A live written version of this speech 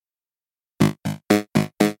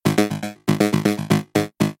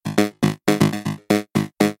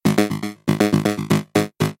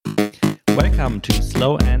welcome to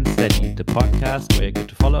Slow and Steady, the podcast where you get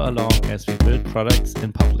to follow along as we build products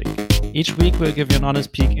in public. Each week we'll give you an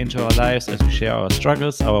honest peek into our lives as we share our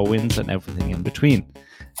struggles, our wins, and everything in between.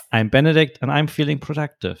 I'm Benedict and I'm feeling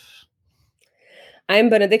productive. I'm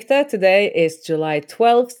Benedicta. Today is July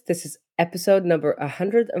 12th. This is episode number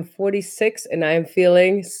 146 and I am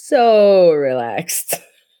feeling so relaxed.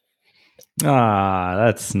 Ah,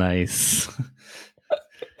 that's nice.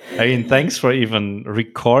 I mean, thanks for even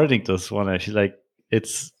recording this one. Actually, like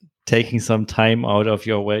it's taking some time out of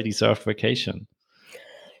your well-deserved vacation.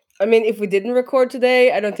 I mean, if we didn't record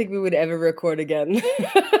today, I don't think we would ever record again.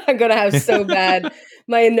 I'm gonna have so bad.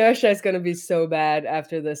 My inertia is gonna be so bad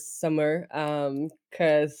after this summer.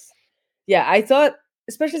 Because I thought,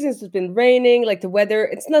 especially since it's been raining, like the weather,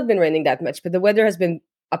 it's not been raining that much, but the weather has been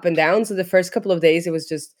up and down. So the first couple of days, it was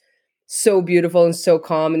just so beautiful and so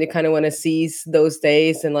calm, and you kind of want to seize those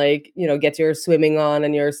days and get your swimming on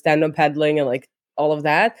and your stand-up paddling and like all of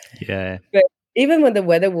that. Yeah. But even when the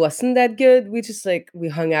weather wasn't that good, we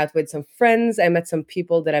hung out with some friends. I met some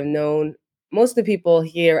people that I've known. Most of the people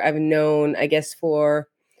here I've known, I guess, for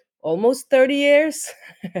almost 30 years.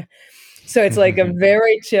 So it's like a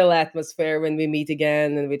very chill atmosphere when we meet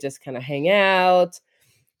again and we just kind of hang out.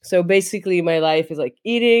 So basically my life is like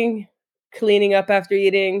eating, cleaning up after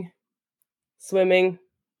eating, swimming,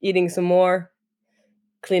 eating some more,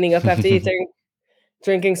 cleaning up after eating,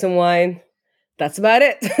 drinking some wine. That's about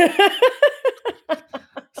it.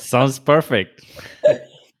 Sounds perfect.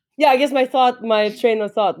 Yeah, I guess my train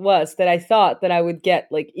of thought was that I thought that I would get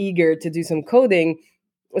like eager to do some coding,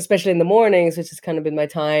 especially in the mornings, which has kind of been my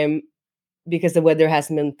time because the weather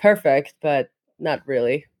hasn't been perfect, but not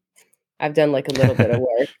really. I've done like a little bit of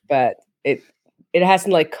work, but it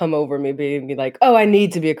hasn't like come over me being like, oh, I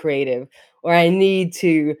need to be a creative or I've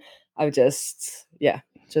just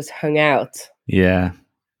hung out. Yeah.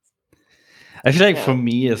 I feel like for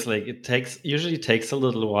me, it's like usually takes a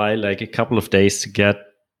little while, like a couple of days to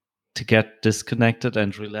get disconnected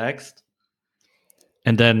and relaxed.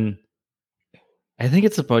 And then I think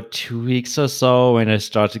it's about 2 weeks or so when I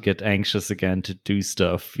start to get anxious again to do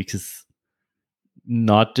stuff, because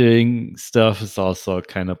not doing stuff is also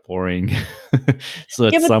kind of boring. So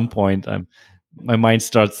at some point my mind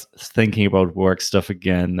starts thinking about work stuff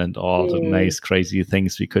again and all the nice, crazy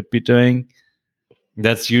things we could be doing.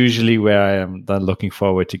 That's usually where I am then looking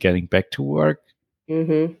forward to getting back to work.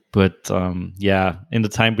 Mm-hmm. But in the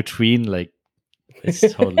time between, like,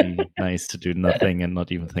 it's totally nice to do nothing and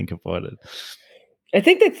not even think about it. I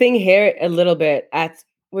think the thing here a little bit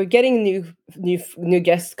we're getting new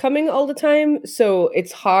guests coming all the time, so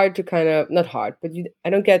it's hard to kind of not hard, but I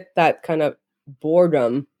don't get that kind of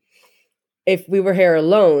boredom. If we were here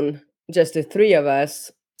alone, just the three of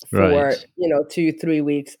us for 2-3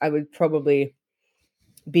 weeks, I would probably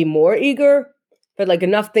be more eager. But like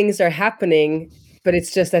enough things are happening, but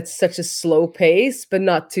it's just at such a slow pace, but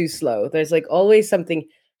not too slow. There's like always something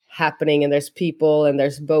happening, and there's people and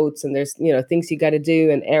there's boats and there's things you got to do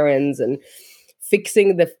and errands and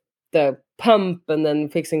fixing the pump and then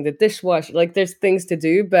fixing the dishwasher. Like there's things to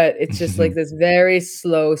do, but it's just like this very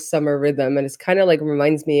slow summer rhythm, and it's kind of like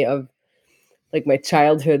reminds me of like my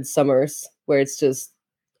childhood summers where it's just,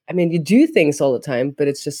 I mean, you do things all the time, but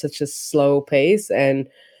it's just such a slow pace. And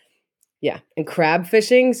crab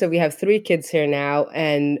fishing. So we have 3 kids here now,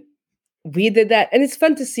 and we did that. And it's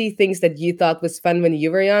fun to see things that you thought was fun when you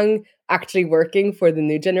were young actually working for the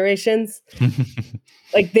new generations.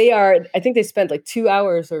 Like I think they spent like 2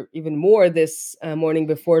 hours or even more this morning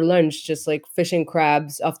before lunch, just like fishing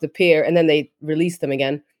crabs off the pier, and then they released them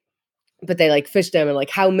again. But they like fished them and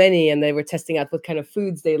like how many, and they were testing out what kind of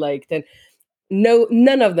foods they liked. And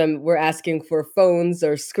none of them were asking for phones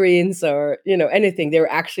or screens or anything. They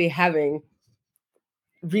were actually having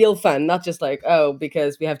real fun, not just like, oh,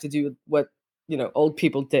 because we have to do what old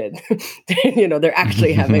people did. They're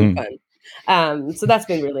actually having fun. So that's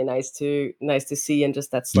been really nice to see in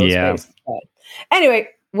just that slow space. But anyway,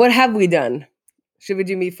 what have we done? Should we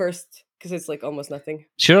do me first, because it's like almost nothing?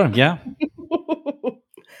 Sure. Yeah.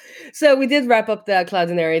 So we did wrap up the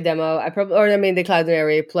Cloudinary demo. The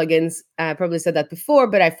Cloudinary plugins. I probably said that before,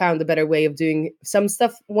 but I found a better way of doing some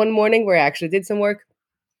stuff one morning where I actually did some work.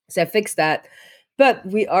 So I fixed that. But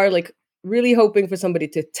we are like really hoping for somebody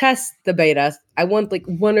to test the beta. I want like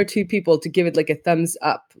 1 or 2 people to give it like a thumbs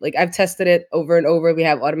up. Like I've tested it over and over. We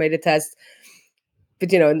have automated tests,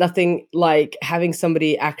 but nothing like having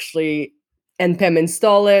somebody actually npm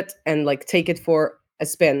install it and like take it for a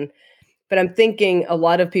spin. But I'm thinking a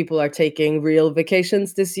lot of people are taking real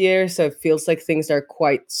vacations this year, so it feels like things are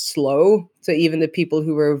quite slow. So even the people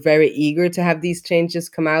who were very eager to have these changes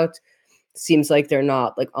come out, seems like they're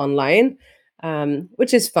not like online.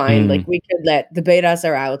 which is fine. Like we could let the betas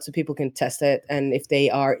are out so people can test it, and if they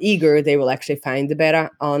are eager, they will actually find the beta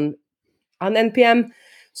on NPM.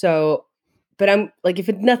 So, but I'm like, if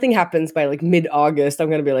nothing happens by like mid-August, I'm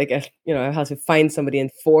gonna be like, you know, I have to find somebody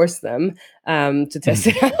and force them to test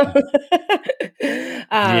it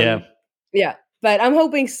out. Yeah. But I'm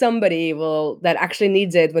hoping somebody that actually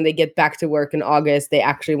needs it when they get back to work in August, they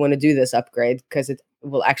actually want to do this upgrade because it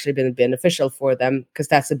will actually be beneficial for them, because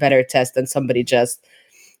that's a better test than somebody just,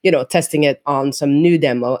 you know, testing it on some new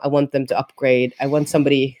demo. I want them to upgrade. I want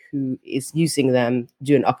somebody who is using them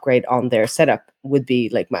do an upgrade on their setup would be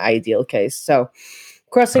like my ideal case. So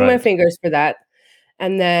crossing my fingers for that.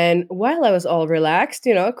 And then while I was all relaxed,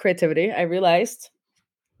 you know, creativity, I realized,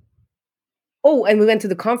 oh, and we went to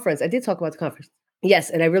the conference. I did talk about the conference.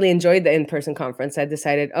 Yes, and I really enjoyed the in-person conference. I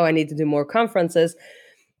decided, I need to do more conferences,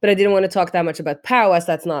 but I didn't want to talk that much about POW, as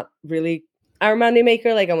that's not really our money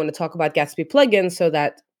maker. Like, I want to talk about Gatsby plugins so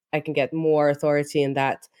that I can get more authority in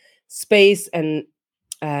that space and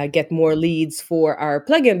get more leads for our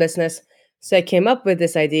plugin business. So I came up with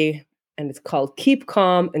this idea, and it's called Keep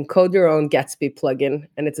Calm and Code Your Own Gatsby Plugin.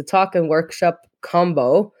 And it's a talk and workshop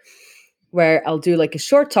combo where I'll do like a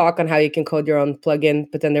short talk on how you can code your own plugin,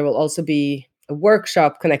 but then there will also be a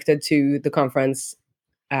workshop connected to the conference,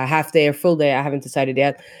 half day or full day, I haven't decided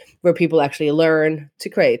yet, where people actually learn to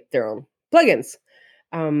create their own plugins.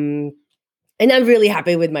 And I'm really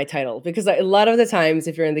happy with my title, because a lot of the times,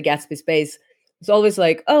 if you're in the Gatsby space, it's always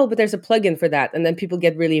like, oh, but there's a plugin for that. And then people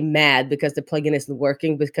get really mad because the plugin isn't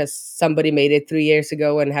working because somebody made it 3 years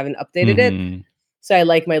ago and haven't updated it. So I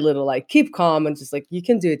like my little, like, keep calm and just like, you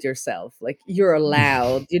can do it yourself. Like, you're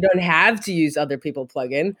allowed. You don't have to use other people's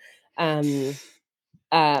plugin. You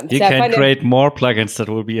can create more plugins that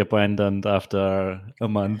will be abandoned after a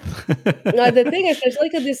month. No, the thing is, there's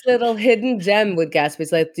like this little hidden gem with Gatsby.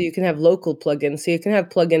 It's like you can have local plugins. So you can have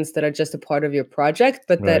plugins that are just a part of your project,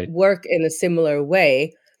 but that work in a similar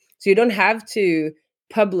way. So you don't have to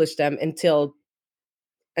publish them until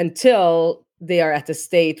they are at a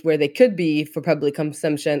state where they could be for public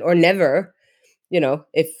consumption, or never, you know,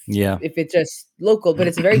 if it's just local. But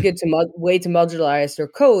it's a very good way to modularize your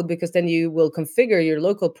code, because then you will configure your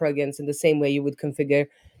local plugins in the same way you would configure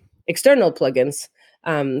external plugins.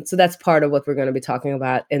 So that's part of what we're going to be talking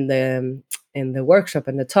about in the workshop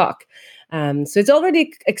and the talk. So it's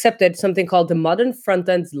already accepted something called the Modern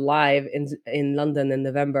Frontends Live in London in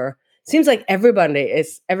November. Seems like everyone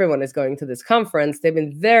is going to this conference. They've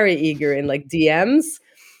been very eager in like DMs.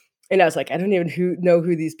 And I was like, I don't even know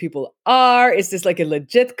who these people are. Is this like a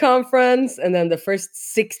legit conference? And then the first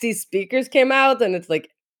 60 speakers came out, and it's like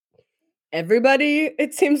everybody,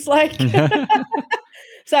 it seems like.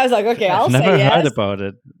 So I was like, okay, I'll say yes. I've never heard about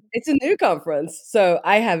it. It's a new conference, so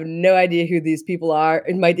I have no idea who these people are.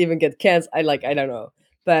 It might even get canceled. I don't know.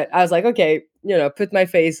 But I was like, okay, you know, put my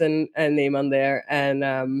face and name on there, and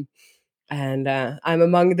I'm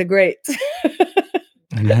among the great.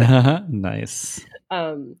 Nice.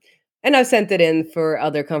 And I've sent it in for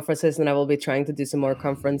other conferences, and I will be trying to do some more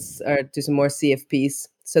CFPs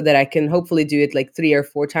so that I can hopefully do it like 3 or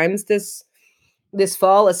 4 times this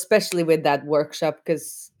fall, especially with that workshop,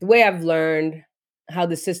 because the way I've learned how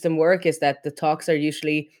the system works is that the talks are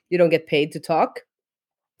usually, you don't get paid to talk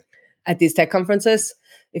at these tech conferences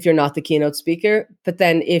if you're not the keynote speaker. But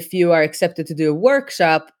then if you are accepted to do a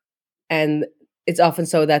workshop, and it's often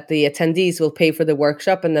so that the attendees will pay for the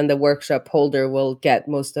workshop, and then the workshop holder will get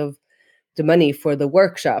most of the money for the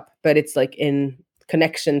workshop, but it's like in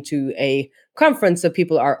connection to a conference, so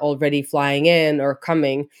people are already flying in or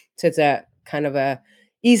coming. So it's a kind of a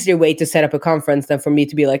easier way to set up a conference than for me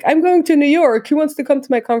to be like, I'm going to New York, who wants to come to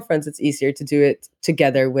my conference? It's easier to do it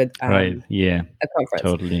together with a conference.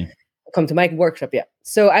 Totally. Come to my workshop, yeah.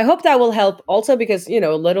 So I hope that will help also, because, you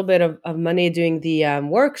know, a little bit of money doing the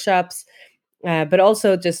workshops, but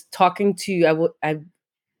also just talking to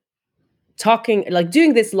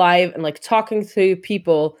doing this live and like talking to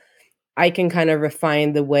people, I can kind of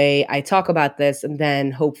refine the way I talk about this, and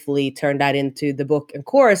then hopefully turn that into the book and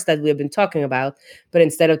course that we've been talking about. But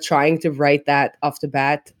instead of trying to write that off the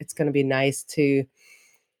bat, it's going to be nice to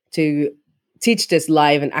teach this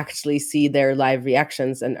live and actually see their live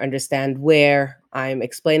reactions and understand where I'm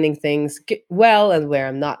explaining things well and where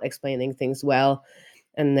I'm not explaining things well.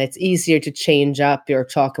 And it's easier to change up your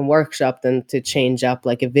talk and workshop than to change up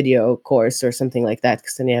like a video course or something like that,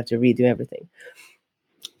 because then you have to redo everything.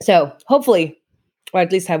 So hopefully, or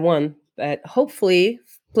at least have one, but hopefully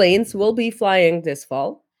planes will be flying this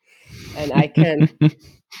fall and I can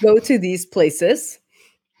go to these places.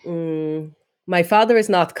 My father is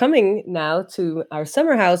not coming now to our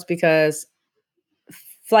summer house because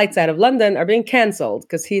flights out of London are being cancelled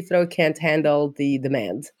because Heathrow can't handle the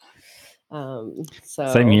demand.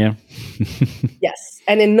 Same here. Yes,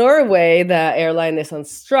 and in Norway, the airline is on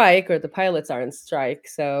strike, or the pilots are on strike.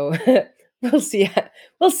 So we'll see.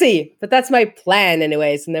 We'll see. But that's my plan,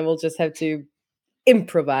 anyways. And then we'll just have to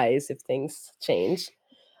improvise if things change.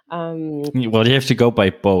 Well, you have to go by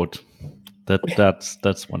boat.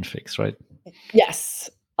 That's one fix, right? Yes,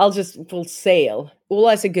 we'll sail.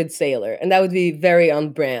 Ula's a good sailor, and that would be very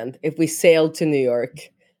on brand if we sailed to New York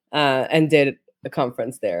and did a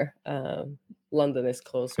conference there. London is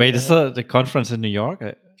closer. Wait, is the conference in New York?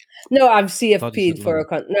 No, I've CFP'd for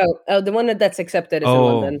the one that's accepted is in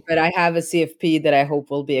London, but I have a CFP that I hope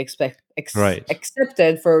will be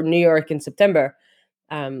accepted for New York in September.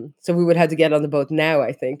 So we would have to get on the boat now,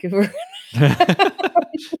 I think.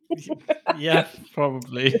 Yeah,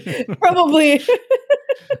 probably. Probably.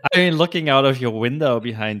 I mean, looking out of your window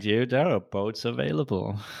behind you, there are boats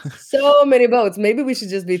available. So many boats. Maybe we should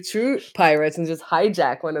just be true pirates and just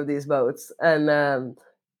hijack one of these boats and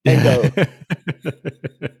go.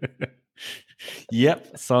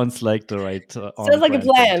 Yep, sounds like the right. Sounds like a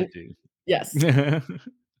plan. Yes.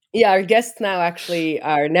 Yeah, our guests now actually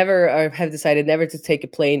have decided never to take a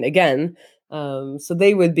plane again. So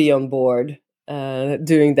they would be on board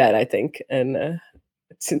doing that, I think, and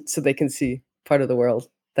so they can see part of the world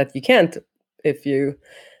that you can't if you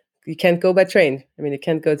can't go by train. I mean, you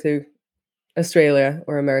can't go to Australia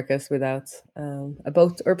or Americas without a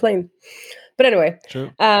boat or plane. But anyway,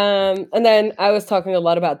 true. And then I was talking a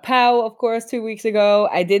lot about POW, of course, 2 weeks ago.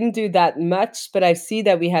 I didn't do that much, but I see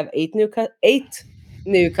that we have 8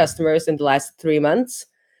 new customers in the last 3 months.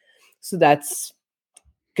 So that's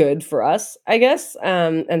good for us, I guess.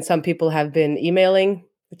 And some people have been emailing,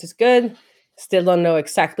 which is good. Still don't know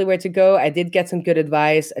exactly where to go. I did get some good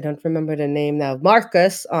advice. I don't remember the name now.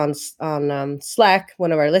 Marcus on Slack,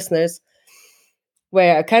 one of our listeners,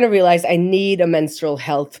 where I kind of realized I need a menstrual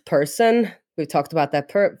health person. We've talked about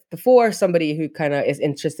that before, somebody who kind of is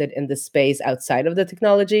interested in the space outside of the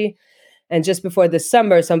technology. And just before this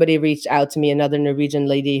summer, somebody reached out to me, another Norwegian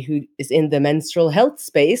lady who is in the menstrual health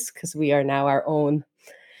space, because we are now our own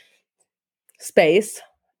space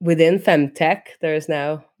within Femtech. There is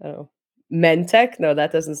now, Mentech. No,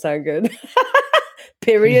 that doesn't sound good.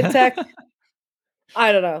 Period tech.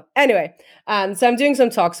 I don't know. Anyway, so I'm doing some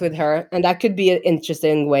talks with her, and that could be an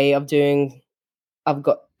interesting way of doing.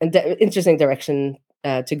 Interesting direction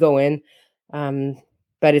to go in,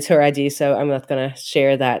 but it's her idea, so I'm not gonna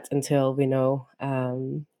share that until we know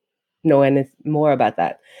any more about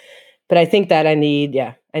that. But I think that I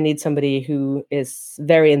need somebody who is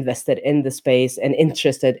very invested in the space and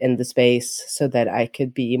interested in the space, so that I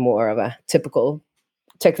could be more of a typical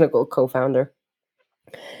technical co-founder.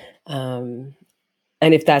 And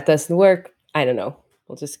if that doesn't work, I don't know.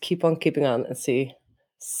 We'll just keep on keeping on and see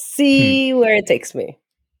where it takes me.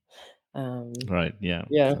 Right. Yeah.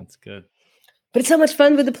 Sounds good. But it's so much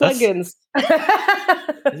fun with the plugins.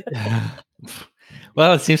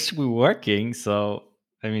 Well, it seems to be working. So,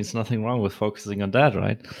 I mean, there's nothing wrong with focusing on that,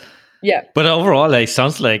 right? Yeah. But overall, it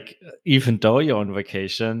sounds like even though you're on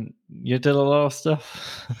vacation, you did a lot of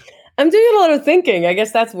stuff. I'm doing a lot of thinking. I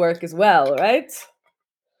guess that's work as well, right?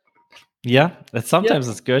 Yeah, sometimes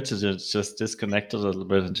it's good to just disconnect a little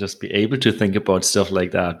bit and just be able to think about stuff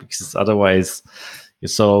like that, because otherwise you're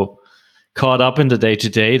so caught up in the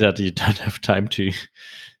day-to-day that you don't have time to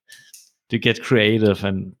get creative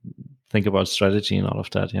and think about strategy and all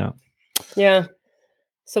of that. Yeah.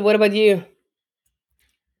 So what about you?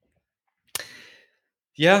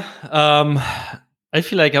 Yeah, I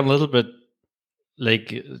feel like I'm a little bit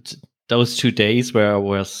like those 2 days where I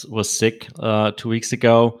was sick 2 weeks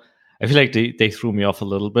ago. I feel like they threw me off a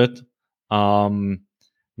little bit. Not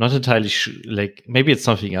entirely sure. Like, maybe it's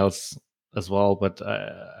something else as well, but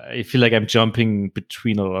I feel like I'm jumping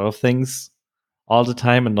between a lot of things all the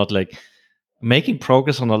time and not like making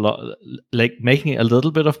progress on a lot, like making a little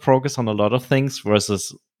bit of progress on a lot of things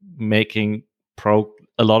versus making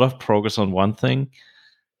a lot of progress on one thing,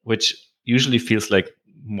 which usually feels like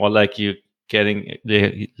more like you getting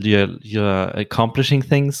you're accomplishing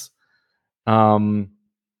things.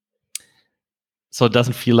 So it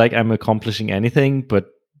doesn't feel like I'm accomplishing anything, but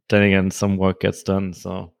then again, some work gets done.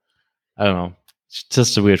 So I don't know. It's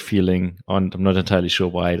just a weird feeling, and I'm not entirely sure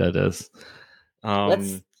why that is.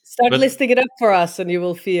 Let's start listing it up for us, and you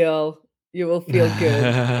will feel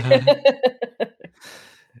good.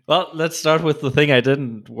 Well, let's start with the thing I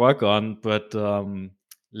didn't work on, but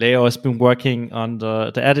Leo has been working on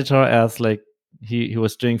the editor as like he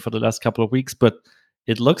was doing for the last couple of weeks, but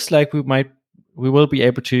it looks like we will be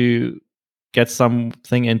able to get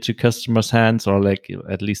something into customers' hands, or like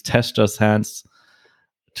at least testers' hands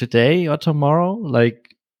today or tomorrow.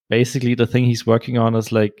 Like basically the thing he's working on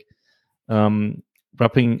is like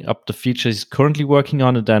wrapping up the features he's currently working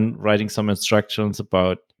on, and then writing some instructions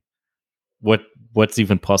about what's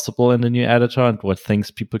even possible in the new editor and what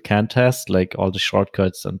things people can test, like all the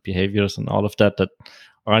shortcuts and behaviors and all of that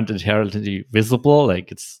aren't inherently visible.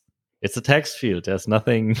 Like it's a text field. There's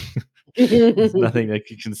nothing there's nothing that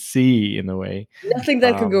you can see in a way. Nothing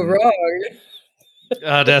that could go wrong.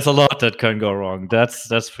 There's a lot that can go wrong.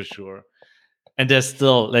 That's for sure. And there's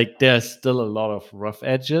still a lot of rough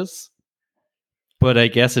edges, but I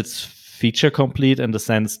guess it's feature complete in the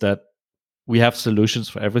sense that we have solutions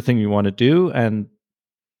for everything we want to do, and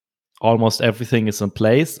almost everything is in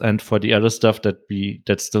place. And for the other stuff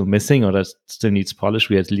that's still missing or that still needs polish,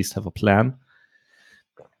 we at least have a plan.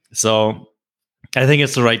 So I think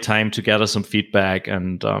it's the right time to gather some feedback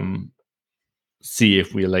and see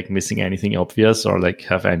if we're like missing anything obvious or like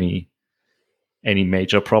have any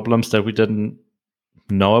major problems that we didn't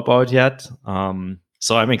know about yet.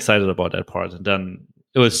 So I'm excited about that part. And then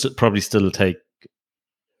it will probably still take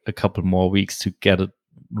a couple more weeks to get it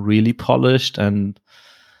really polished and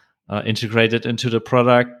integrated into the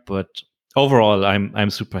product. But overall, I'm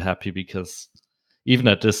super happy, because even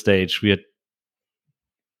at this stage, we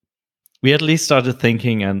at least started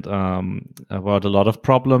thinking and about a lot of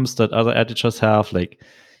problems that other editors have, like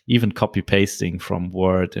even copy pasting from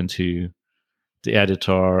Word into the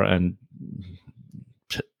editor and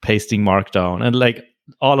pasting Markdown and like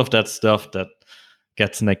all of that stuff that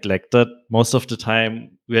gets neglected most of the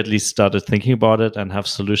time. We at least started thinking about it and have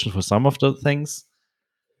solutions for some of the things.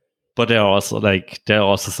 But there are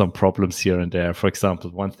also some problems here and there. For example,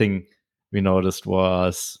 one thing we noticed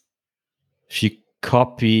was if you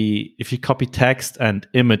copy text and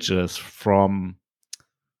images from,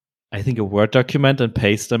 I think, a Word document and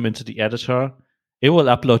paste them into the editor, it will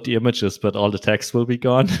upload the images, but all the text will be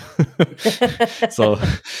gone. So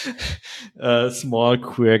small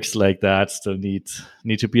quirks like that still need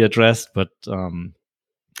to be addressed. But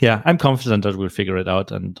yeah, I'm confident that we'll figure it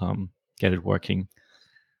out and get it working.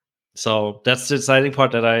 So that's the exciting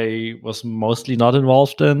part that I was mostly not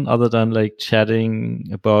involved in, other than like chatting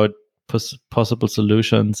about possible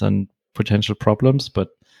solutions and potential problems. But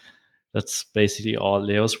that's basically all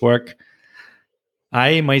Leo's work.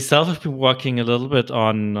 I myself have been working a little bit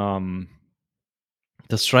on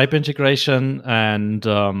the Stripe integration, and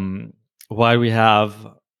while we have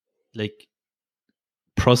like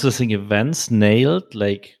processing events nailed,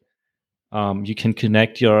 like you can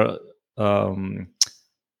connect your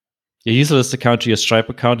user list account to your Stripe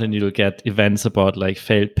account, and you'll get events about like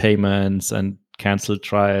failed payments and canceled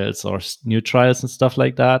trials or new trials and stuff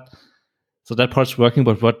like that. So that part's working,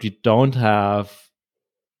 but what we don't have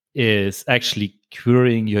is actually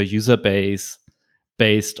querying your user base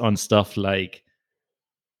based on stuff like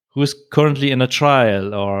who's currently in a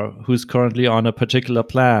trial or who's currently on a particular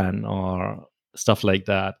plan or stuff like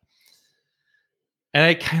that.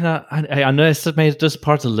 And I underestimated this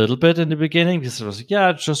part a little bit in the beginning, because I was like,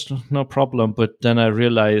 yeah, just no problem. But then I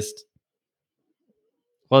realized,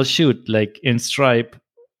 well, shoot, like in Stripe,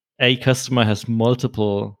 a customer has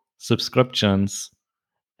multiple subscriptions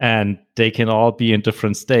and they can all be in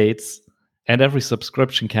different states. And every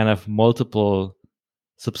subscription can have multiple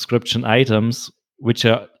subscription items, which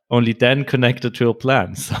are only then connected to a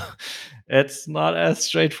plan. So it's not as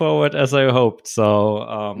straightforward as I hoped.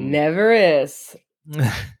 So never is.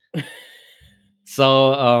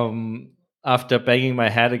 So after banging my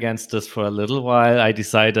head against this for a little while, I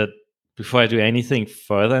decided before I do anything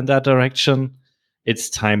further in that direction, it's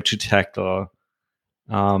time to tackle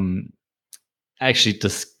actually the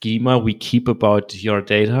schema we keep about your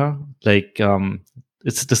data. Like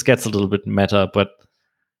this gets a little bit meta, but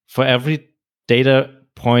for every data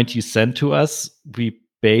point you send to us, we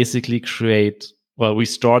basically we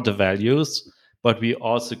store the values, but we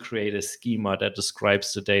also create a schema that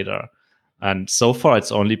describes the data. And so far,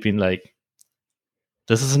 it's only been like,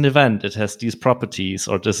 this is an event, it has these properties,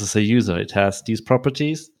 or this is a user, it has these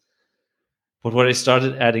properties. But what I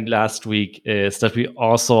started adding last week is that we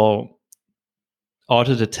also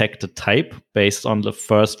auto-detect the type based on the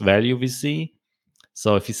first value we see.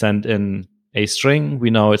 So if you send in a string, we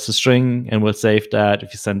know it's a string and we'll save that.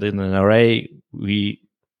 If you send in an array, we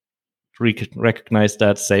recognize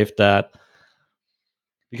that, save that.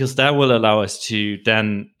 Because that will allow us to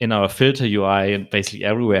then, in our filter UI and basically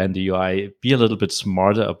everywhere in the UI, be a little bit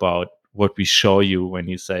smarter about what we show you when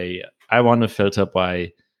you say, I want to filter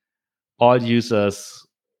by all users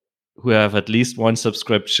who have at least one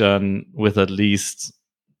subscription with at least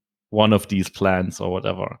one of these plans or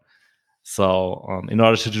whatever. So in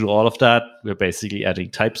order to do all of that, we're basically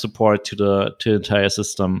adding type support to the entire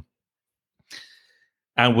system.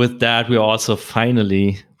 And with that, we're also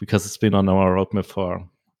finally, because it's been on our roadmap for,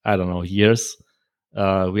 I don't know, years,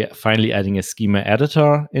 we're finally adding a schema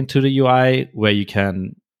editor into the UI where you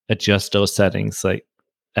can adjust those settings, like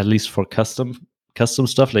at least for custom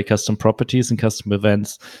stuff like custom properties and custom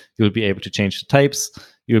events. You'll be able to change the types,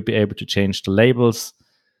 you'll be able to change the labels,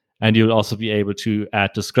 and you'll also be able to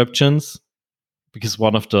add descriptions. Because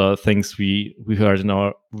one of the things we heard in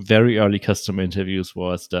our very early custom interviews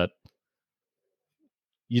was that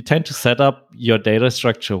you tend to set up your data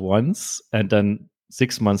structure once, and then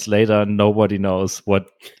 6 months later, nobody knows what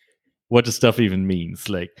the stuff even means.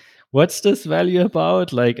 Like, what's this value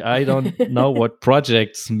about? Like, I don't know what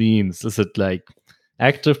projects means. Is it like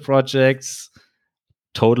active projects,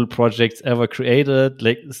 total projects ever created,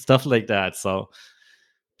 like stuff like that? So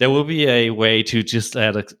there will be a way to just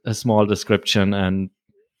add a small description and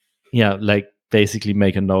like basically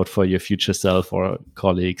make a note for your future self or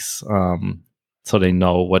colleagues, so they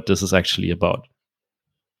know what this is actually about.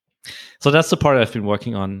 So that's the part I've been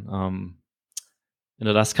working on in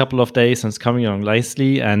the last couple of days, and it's coming along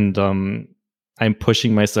nicely. And I'm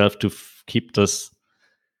pushing myself to keep this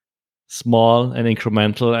small and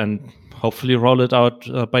incremental, and hopefully roll it out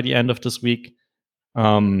by the end of this week,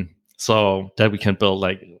 so that we can build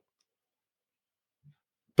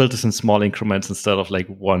this in small increments instead of like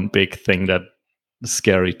one big thing that is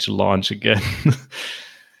scary to launch again.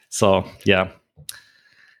 So yeah.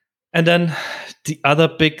 And then the other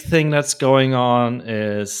big thing that's going on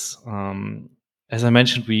is, as I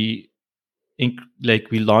mentioned, we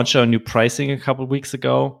launched our new pricing a couple of weeks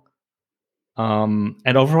ago, and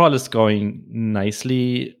overall it's going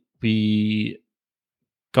nicely. We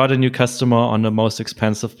got a new customer on the most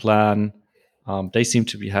expensive plan. They seem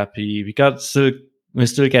to be happy. We're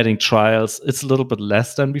still getting trials. It's a little bit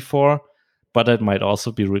less than before, but that might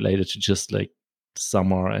also be related to just like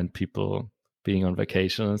summer and people being on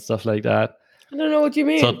vacation and stuff like that. I don't know what you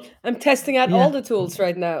mean. So, I'm testing out all the tools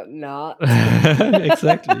right now. Not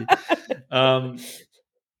exactly.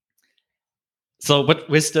 So, but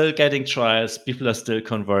we're still getting trials. People are still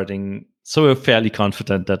converting. So we're fairly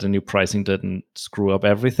confident that the new pricing didn't screw up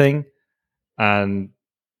everything. And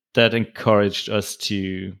that encouraged us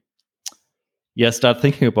to start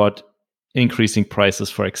thinking about increasing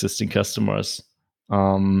prices for existing customers.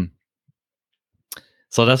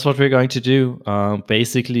 So that's what we're going to do.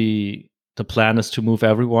 Basically, the plan is to move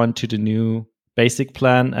everyone to the new basic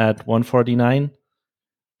plan at $149.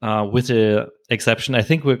 With the exception, I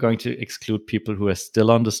think we're going to exclude people who are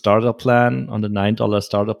still on the starter plan, on the $9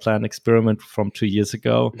 starter plan experiment from 2 years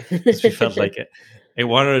ago. Because we felt like a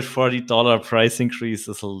 $140 price increase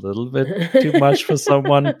is a little bit too much for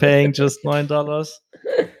someone paying just $9.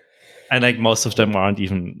 And like most of them aren't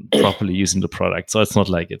even properly using the product, so it's not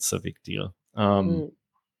like it's a big deal.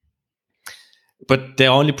 But the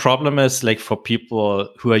only problem is like for people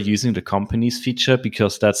who are using the company's feature,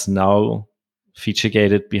 because that's now feature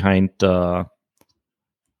gated behind the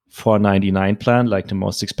 $499 plan, like the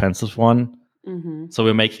most expensive one. Mm-hmm. So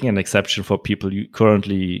we're making an exception for people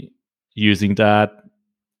currently using that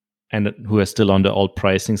and who are still on the old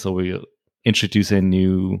pricing. So we'll introduce a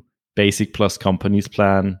new basic plus companies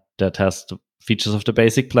plan that has the features of the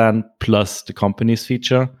basic plan plus the company's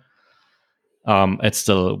feature. It's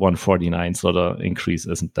still $149, so the increase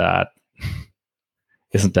isn't that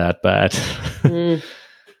bad.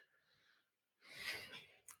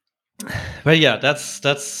 But yeah, that's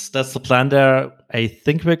the plan there. I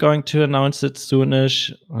think we're going to announce it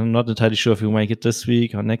soonish. I'm not entirely sure if we make it this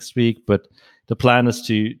week or next week, but the plan is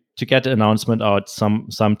to get the announcement out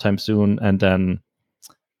sometime soon, and then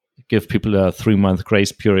give people a 3-month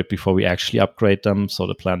grace period before we actually upgrade them. So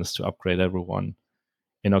the plan is to upgrade everyone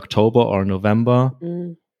in October or November.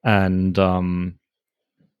 And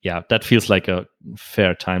that feels like a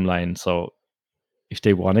fair timeline. So if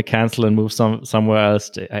they want to cancel and move somewhere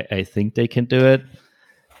else, I think they can do it.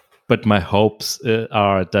 But my hopes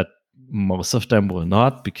are that most of them will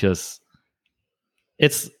not, because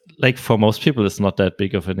it's like for most people, it's not that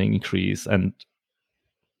big of an increase. And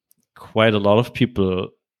quite a lot of people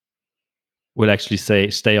will actually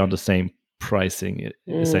stay on the same pricing,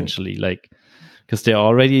 essentially, like because they're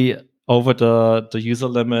already over the user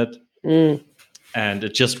limit, and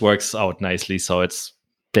it just works out nicely. So it's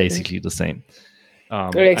basically the same.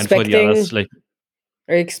 Are you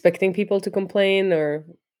expecting people to complain, or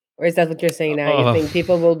is that what you're saying now? You think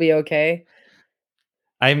people will be okay?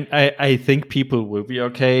 I think people will be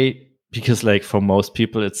okay, because like for most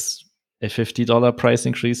people it's a $50 price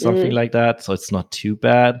increase, something like that. So it's not too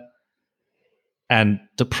bad. And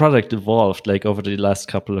the product evolved like over the last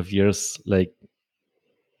couple of years. Like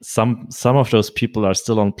some of those people are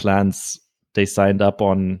still on plans they signed up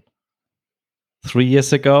on 3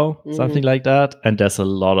 years ago, something like that. And there's a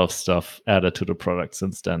lot of stuff added to the product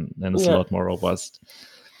since then, and it's a lot more robust.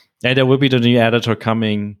 And there will be the new editor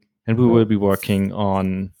coming, and we will be working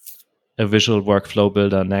on a visual workflow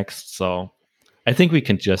builder next. So I think we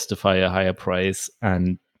can justify a higher price.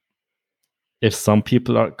 And if some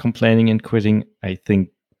people are complaining and quitting, I think,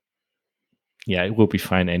 it will be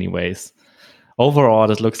fine anyways. Overall,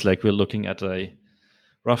 it looks like we're looking at a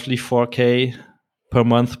roughly 4K per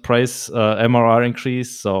month price MRR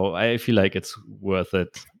increase. So I feel like it's worth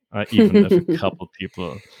it, even if a couple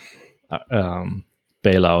people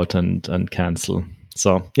bail out and cancel.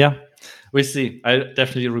 So yeah, we see. I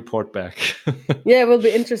definitely report back. Yeah, it will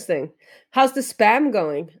be interesting. How's the spam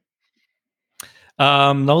going?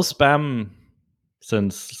 No spam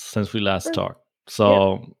since we last talked.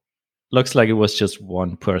 So looks like it was just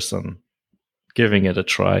one person giving it a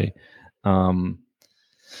try. And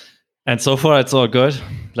so far it's all good.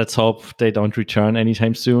 Let's hope they don't return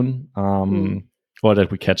anytime soon. Or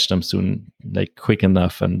that we catch them soon, like quick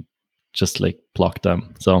enough and just like block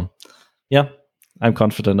them. So yeah, I'm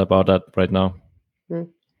confident about that right now. And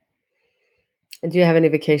do you have any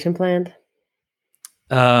vacation planned?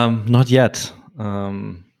 Not yet.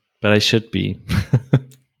 But I should be.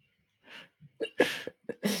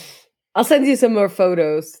 I'll send you some more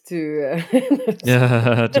photos to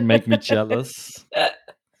to make me jealous.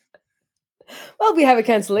 Well, we have a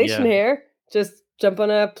cancellation here. Just jump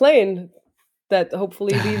on a plane that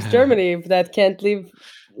hopefully leaves Germany that can't leave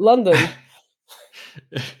London.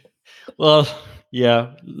 Well,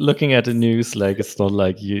 yeah, looking at the news, like it's not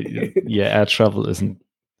like air travel isn't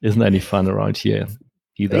any fun around here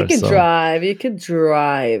either. You could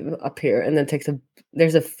drive up here and then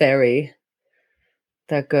there's a ferry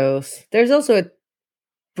that goes. There's also a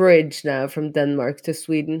bridge now from Denmark to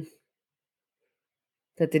Sweden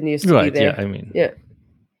that didn't used to be there. Yeah, I mean,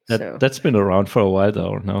 that's been around for a while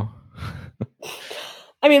though, no?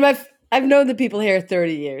 I mean, I've known the people here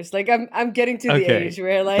 30 years. Like I'm getting to the age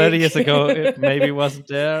where 30 years ago it maybe wasn't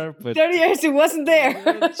there, but 30 years it wasn't there.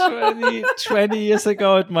 20 years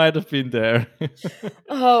ago it might have been there.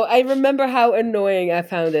 Oh, I remember how annoying I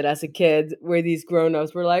found it as a kid, where these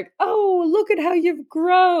grown-ups were like, "Oh, look at how you've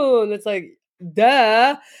grown." It's like,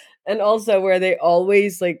 duh. And also where they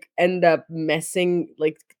always like end up losing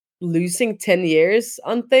 10 years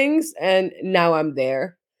on things, and now I'm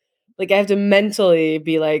there. Like I have to mentally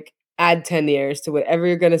be like, add 10 years to whatever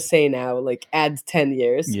you're going to say now, like add 10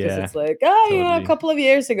 years. Because it's like, totally. A couple of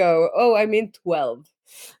years ago. Oh, I mean 12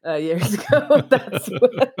 years ago. That's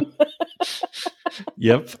when.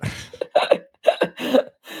 Yep.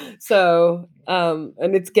 So,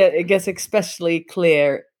 and it gets especially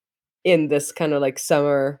clear in this kind of like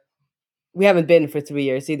summer. We haven't been for 3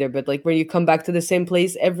 years either, but like when you come back to the same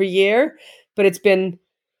place every year, but it's been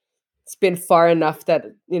far enough that,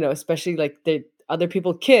 especially like the other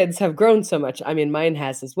people's kids have grown so much. I mean, mine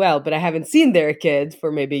has as well, but I haven't seen their kid for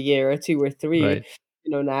maybe a year or 2 or 3,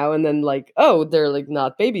 now. And then like, oh, they're like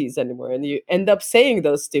not babies anymore. And you end up saying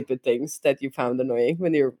those stupid things that you found annoying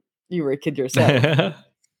when you were a kid yourself. It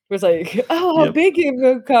was like, oh, how big you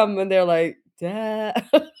will come. And they're like, Dad.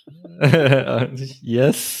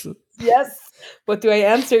 Yes. Yes. What do I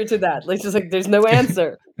answer to that? Like, just like, there's no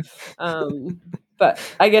answer. But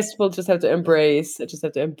I guess we'll just have to embrace. I just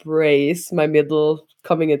have to embrace my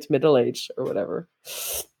coming into middle age or whatever.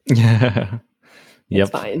 Yeah.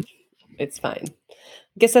 It's fine. It's fine.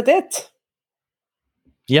 I guess that's it.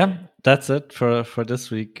 Yeah, that's it for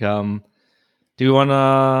this week. Do you want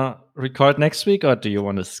to record next week, or do you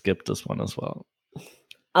want to skip this one as well?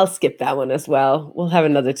 I'll skip that one as well. We'll have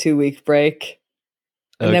another 2-week break.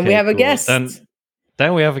 And then we have a guest.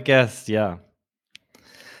 Then we have a guest, yeah.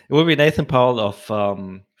 It will be Nathan Powell of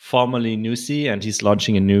formerly Newsy, and he's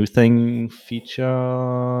launching a new thing,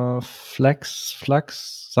 Feature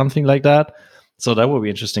Flux, something like that. So that will be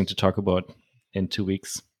interesting to talk about in 2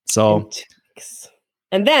 weeks.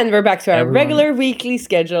 And then we're back to our regular weekly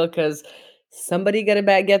schedule, because somebody got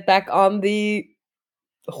to get back on the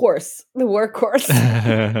workhorse.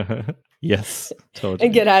 Yes, totally.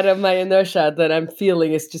 And get out of my inertia that I'm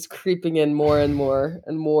feeling is just creeping in more and more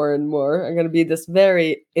and more and more. I'm going to be this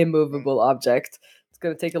very immovable object. It's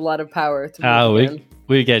going to take a lot of power to move again.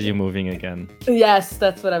 We'll get you moving again. Yes,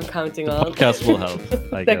 that's what I'm counting on. Podcast will help,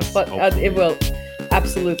 I guess. It will.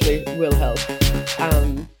 Absolutely will help.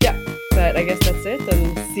 Yeah, but I guess that's it.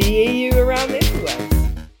 And see you around anyway.